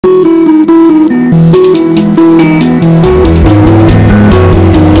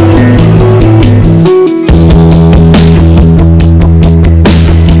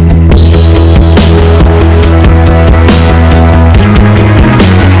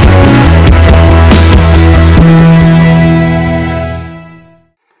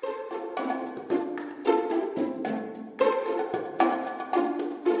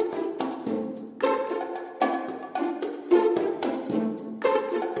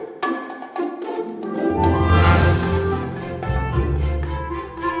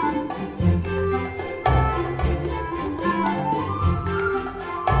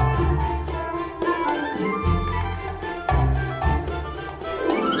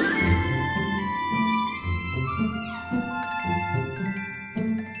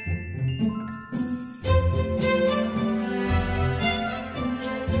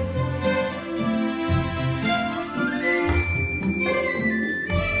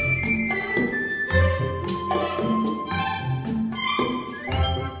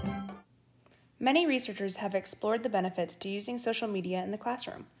Many researchers have explored the benefits to using social media in the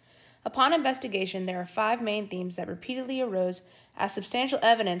classroom. Upon investigation, there are 5 main themes that repeatedly arose as substantial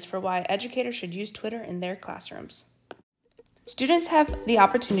evidence for why educators should use Twitter in their classrooms. Students have the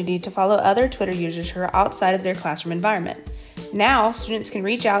opportunity to follow other Twitter users who are outside of their classroom environment. Now, students can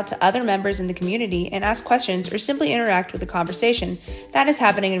reach out to other members in the community and ask questions or simply interact with the conversation that is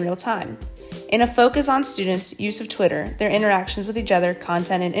happening in real time. In a focus on students' use of Twitter, their interactions with each other,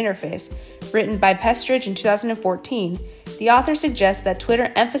 content, and interface, written by Pestridge in 2014, the author suggests that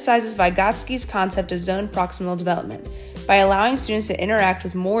Twitter emphasizes Vygotsky's concept of zone proximal development by allowing students to interact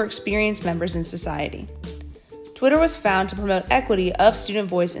with more experienced members in society. Twitter was found to promote equity of student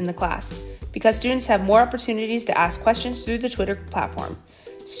voice in the class because students have more opportunities to ask questions through the Twitter platform.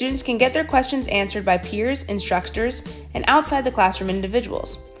 Students can get their questions answered by peers, instructors, and outside the classroom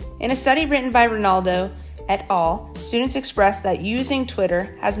individuals. In a study written by Ronaldo et al., students expressed that using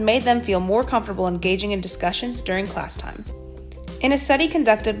Twitter has made them feel more comfortable engaging in discussions during class time. In a study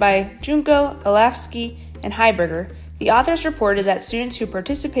conducted by Junko, Alafsky, and Heiberger, the authors reported that students who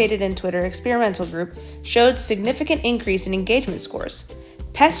participated in Twitter experimental group showed significant increase in engagement scores.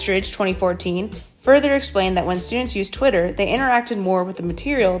 Pestridge, 2014, further explained that when students used Twitter, they interacted more with the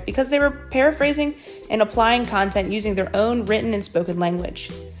material because they were paraphrasing and applying content using their own written and spoken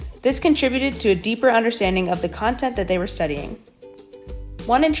language. This contributed to a deeper understanding of the content that they were studying.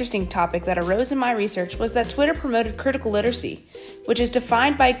 One interesting topic that arose in my research was that Twitter promoted critical literacy, which is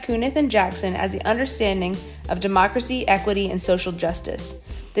defined by Kunith and Jackson as the understanding of democracy, equity, and social justice.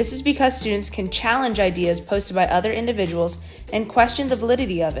 This is because students can challenge ideas posted by other individuals and question the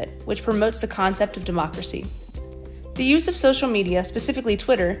validity of it, which promotes the concept of democracy. The use of social media, specifically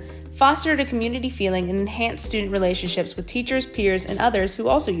Twitter, fostered a community feeling and enhanced student relationships with teachers, peers, and others who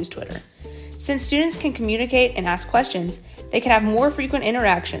also use Twitter. Since students can communicate and ask questions, they can have more frequent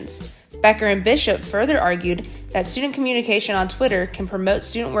interactions. Becker and Bishop further argued that student communication on Twitter can promote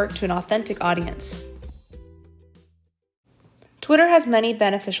student work to an authentic audience. Twitter has many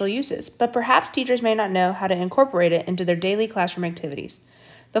beneficial uses, but perhaps teachers may not know how to incorporate it into their daily classroom activities.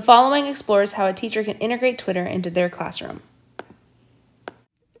 The following explores how a teacher can integrate Twitter into their classroom.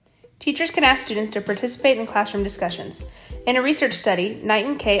 Teachers can ask students to participate in classroom discussions. In a research study, Knight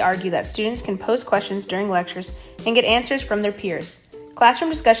and Kay argue that students can pose questions during lectures and get answers from their peers. Classroom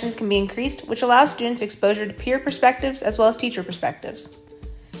discussions can be increased, which allows students exposure to peer perspectives as well as teacher perspectives.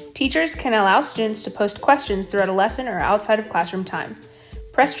 Teachers can allow students to post questions throughout a lesson or outside of classroom time.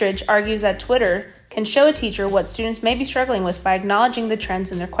 Pestridge argues that Twitter can show a teacher what students may be struggling with by acknowledging the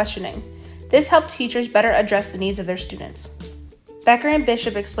trends in their questioning. This helps teachers better address the needs of their students. Becker and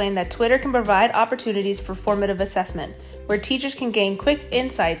Bishop explained that Twitter can provide opportunities for formative assessment, where teachers can gain quick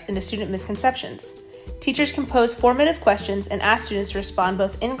insights into student misconceptions. Teachers can pose formative questions and ask students to respond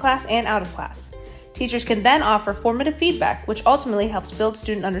both in class and out of class. Teachers can then offer formative feedback, which ultimately helps build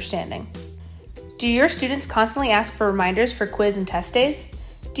student understanding. Do your students constantly ask for reminders for quiz and test days?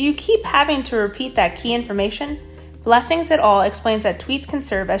 Do you keep having to repeat that key information? Blessings et al. Explains that tweets can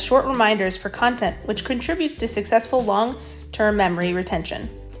serve as short reminders for content, which contributes to successful long-term memory retention.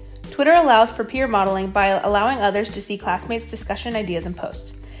 Twitter allows for peer modeling by allowing others to see classmates' discussion ideas and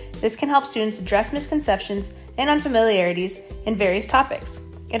posts. This can help students address misconceptions and unfamiliarities in various topics.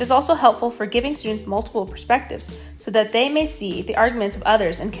 It is also helpful for giving students multiple perspectives so that they may see the arguments of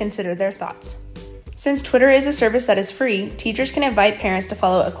others and consider their thoughts. Since Twitter is a service that is free, teachers can invite parents to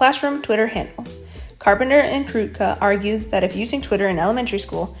follow a classroom Twitter handle. Carpenter and Krutka argue that if using Twitter in elementary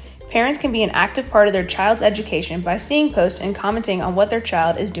school, parents can be an active part of their child's education by seeing posts and commenting on what their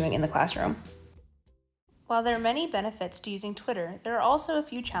child is doing in the classroom. While there are many benefits to using Twitter, there are also a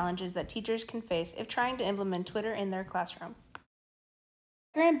few challenges that teachers can face if trying to implement Twitter in their classroom.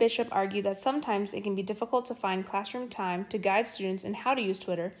 Becker and Bishop argue that sometimes it can be difficult to find classroom time to guide students in how to use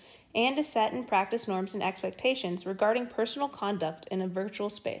Twitter and to set and practice norms and expectations regarding personal conduct in a virtual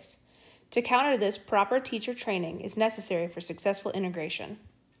space. To counter this, proper teacher training is necessary for successful integration.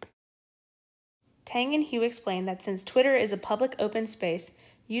 Tang and Hugh explain that since Twitter is a public open space,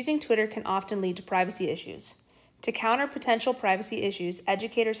 using Twitter can often lead to privacy issues. To counter potential privacy issues,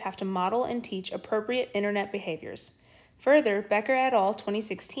 educators have to model and teach appropriate internet behaviors. Further, Becker et al.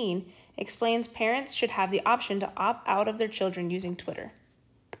 2016 explains parents should have the option to opt out of their children using Twitter.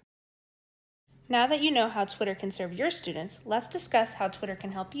 Now that you know how Twitter can serve your students, let's discuss how Twitter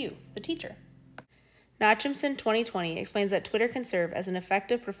can help you, the teacher. Nachimson 2020 explains that Twitter can serve as an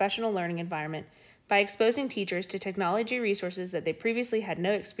effective professional learning environment by exposing teachers to technology resources that they previously had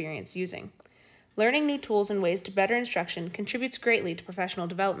no experience using. Learning new tools and ways to better instruction contributes greatly to professional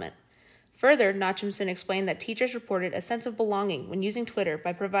development. Further, Nachimson explained that teachers reported a sense of belonging when using Twitter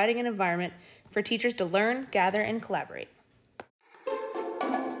by providing an environment for teachers to learn, gather, and collaborate.